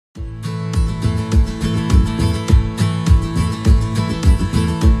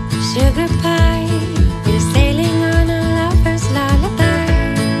sugar pie. We're sailing on a lover's lullaby.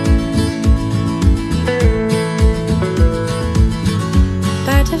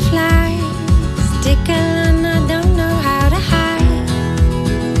 Butterflies tickle and I don't know how to hide.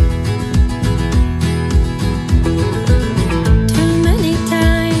 Too many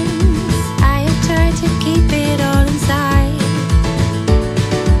times I have tried to keep it all inside.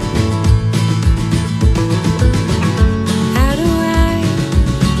 How do I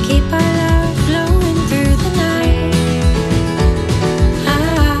keep our love flowing through the night?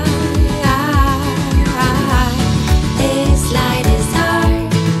 This light is hard.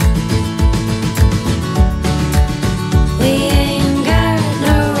 We ain't got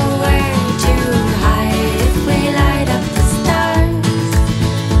nowhere to hide if we light up the stars.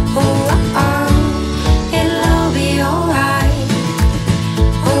 Oh, it'll all be alright.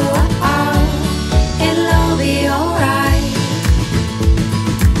 Oh, it'll all be alright.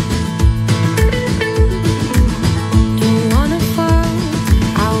 Don't wanna fall,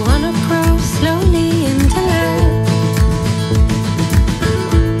 I wanna crawl slowly into love.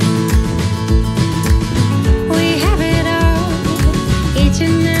 We have it all, each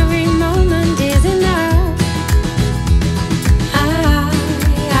and every moment is enough.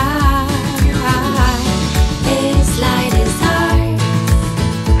 This light is hard.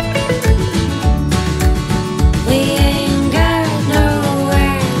 We ain't got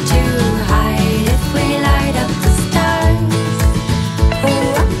nowhere to hide if we light up the stars. Oh,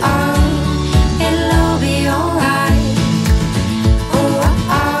 it'll all be alright. Oh,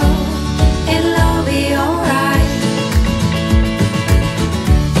 it'll all be alright.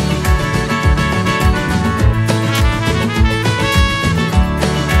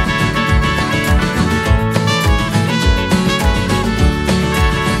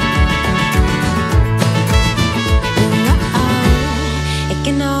 It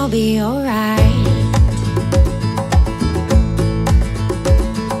can all be alright.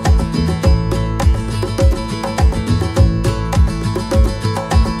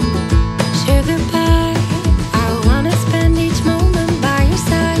 Sugar pie, I wanna spend each moment by your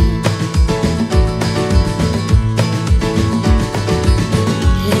side.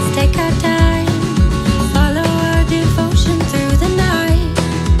 Let's take our time, follow our devotion through the night.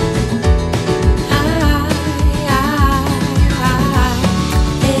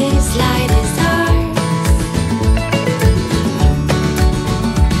 This light is ours.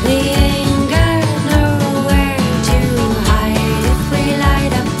 We ain't got nowhere to hide if we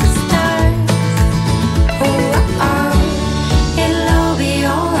light up the stars. Oh, it'll all be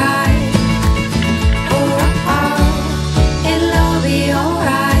alright. Oh, it'll all be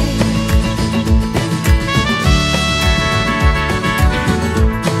alright.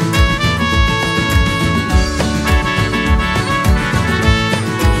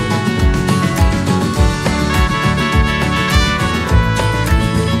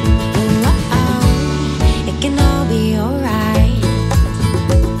 It can all be alright.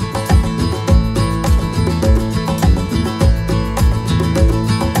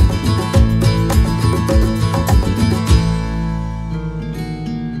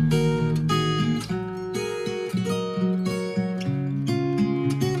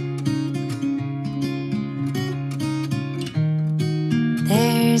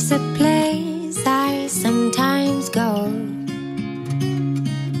 There's a place I sometimes go,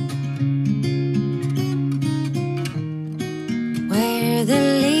 where the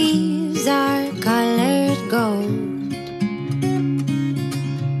leaves are colored gold.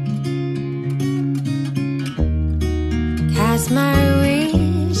 Cast my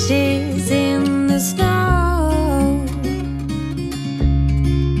wishes in the snow,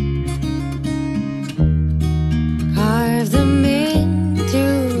 carve them into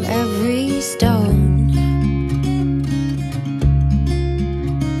every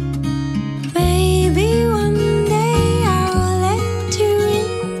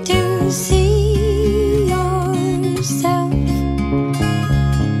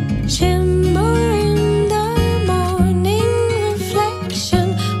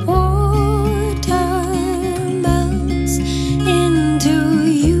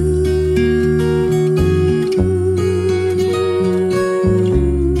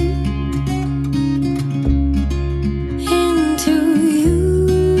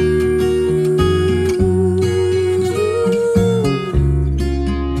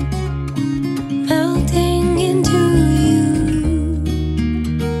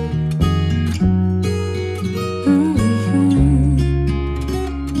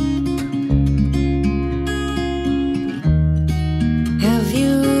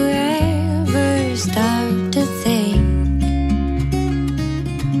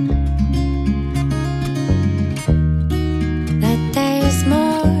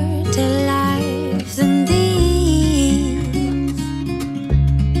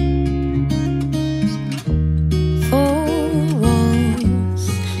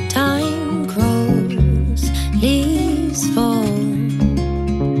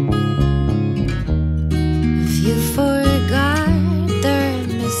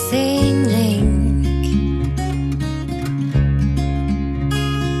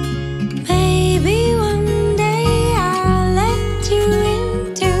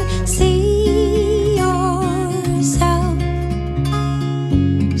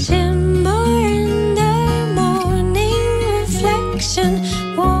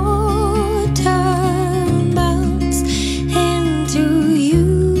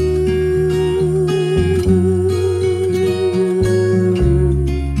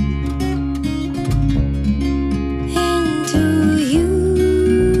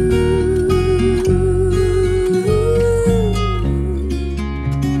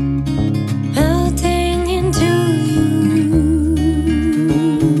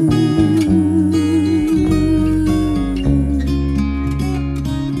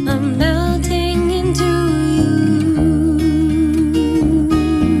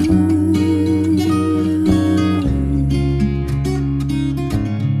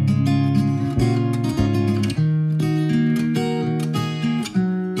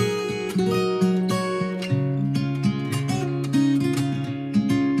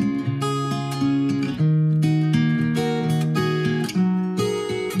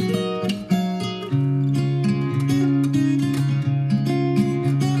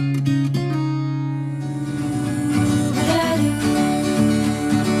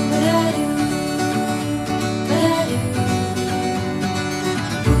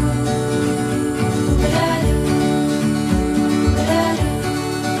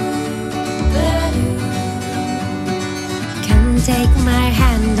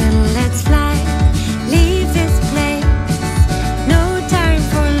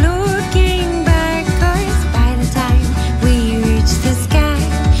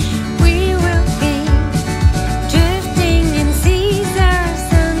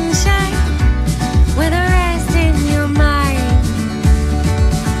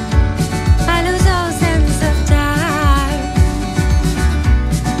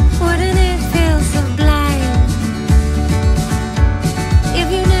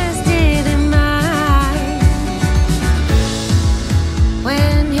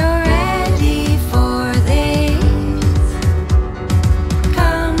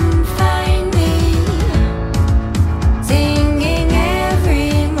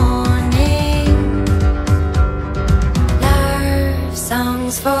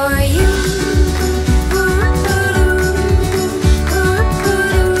for you.